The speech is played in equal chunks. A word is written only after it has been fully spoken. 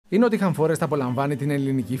Η Νότιγχαμ Φόρεστ απολαμβάνει την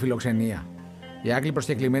ελληνική φιλοξενία. Οι Άγγλοι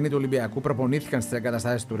προσκεκλημένοι του Ολυμπιακού προπονήθηκαν στις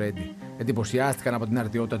εγκαταστάσεις του Ρέντη. Εντυπωσιάστηκαν από την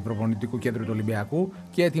αρτιότητα του προπονητικού κέντρου του Ολυμπιακού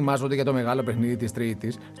και ετοιμάζονται για το μεγάλο παιχνίδι της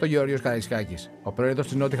Τρίτης στο Γεώργιος Καραϊσκάκης. Ο πρόεδρος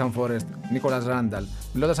της Νότιγχαμ Φόρεστ, Νίκολας Ράνταλ,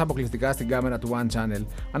 μιλώντας αποκλειστικά στην κάμερα του One Channel,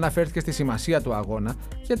 αναφέρθηκε στη σημασία του αγώνα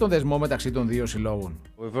και τον δεσμό μεταξύ των δύο συλλόγων.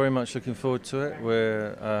 We're very much looking forward to it.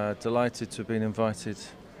 We're delighted to have been invited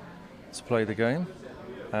to play the game,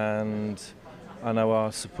 and I know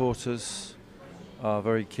our supporters are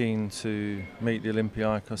very keen to meet the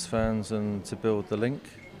Olympiacos fans and to build the link.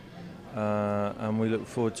 And we look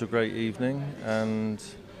forward to a great evening, and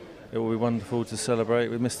it will be wonderful to celebrate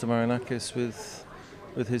with Mr. Marinakis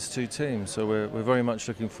with his two teams. So we're very much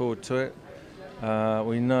looking forward to it.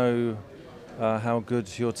 We know how good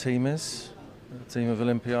your team is, the team of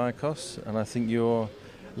Olympiacos, and I think you're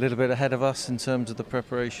a little bit ahead of us in terms of the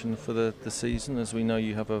preparation for the season, as we know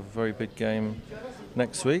you have a very big game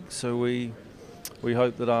next week. So we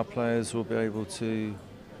hope that our players will be able to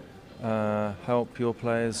help your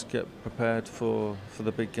players get prepared for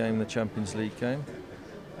the big game, the Champions League game,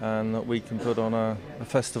 and that we can put on a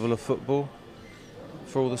festival of football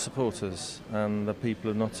for all the supporters, and the people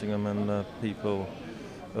of Nottingham and the people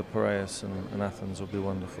of Piraeus and Athens will be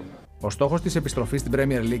wonderful. Ο στόχος της επιστροφής στην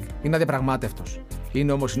Premier League είναι αδιαπραγμάτευτος.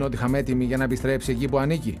 Είναι όμως η Νότιγχαμ έτοιμη για να επιστρέψει εκεί που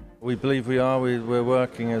ανήκει? We believe we are. We're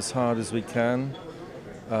working as hard as we can.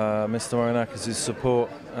 Mr. Marinakis' support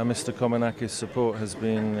and Mr. Komenakis' support has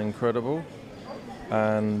been incredible,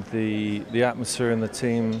 and the atmosphere in the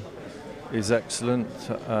team is excellent.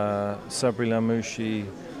 Sabri Lamouchi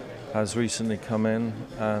has recently come in,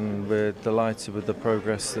 and we're delighted with the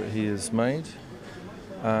progress that he has made.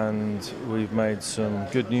 And we've made some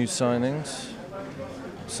good new signings.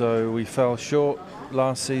 So we fell short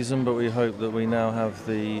last season, but we hope that we now have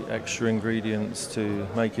the extra ingredients to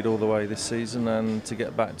make it all the way this season and to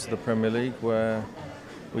get back to the Premier League, where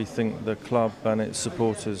we think the club and its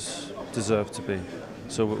supporters deserve to be.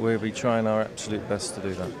 So we'll be trying our absolute best to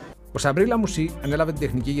do that. Ο Σαμπρί Λαμουσί ανέλαβε την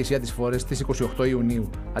τεχνική ηγεσία της Φόρεστ στις 28 Ιουνίου,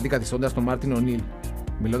 αντικαθιστώντας τον Μάρτιν Ονίλ.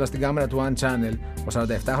 Μιλώντας στην κάμερα του One Channel, ο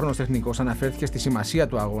 47χρονος τεχνικός αναφέρθηκε στη σημασία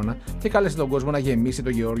του αγώνα και κάλεσε τον κόσμο να γεμίσει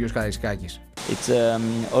τον Γεώργιος Καραϊσκάκης. It's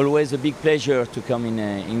always a big pleasure to come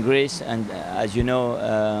in Greece, and as you know,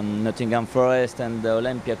 Nottingham Φόρεστ and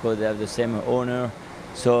Olympiacos, they have the same owner,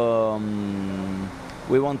 so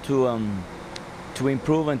we want to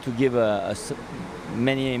improve and to give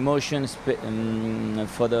many emotions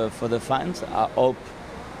for the fans. I hope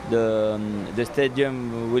the stadium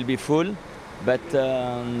will be full. But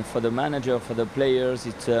for the manager, for the players,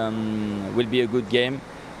 it will be a good game.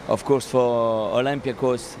 Of course, for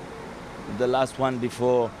Olympiacos, the last one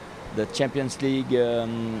before the Champions League,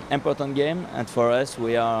 important game. And for us,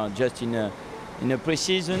 we are just in a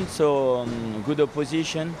pre-season, so good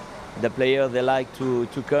opposition. The players, they like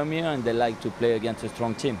to come here and they like to play against a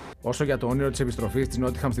strong team. Όσο για το όνειρο της επιστροφής της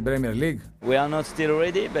Νότιγχαμ στην Premier League, we are not still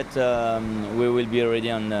ready, but we will be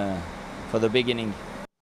ready for the beginning.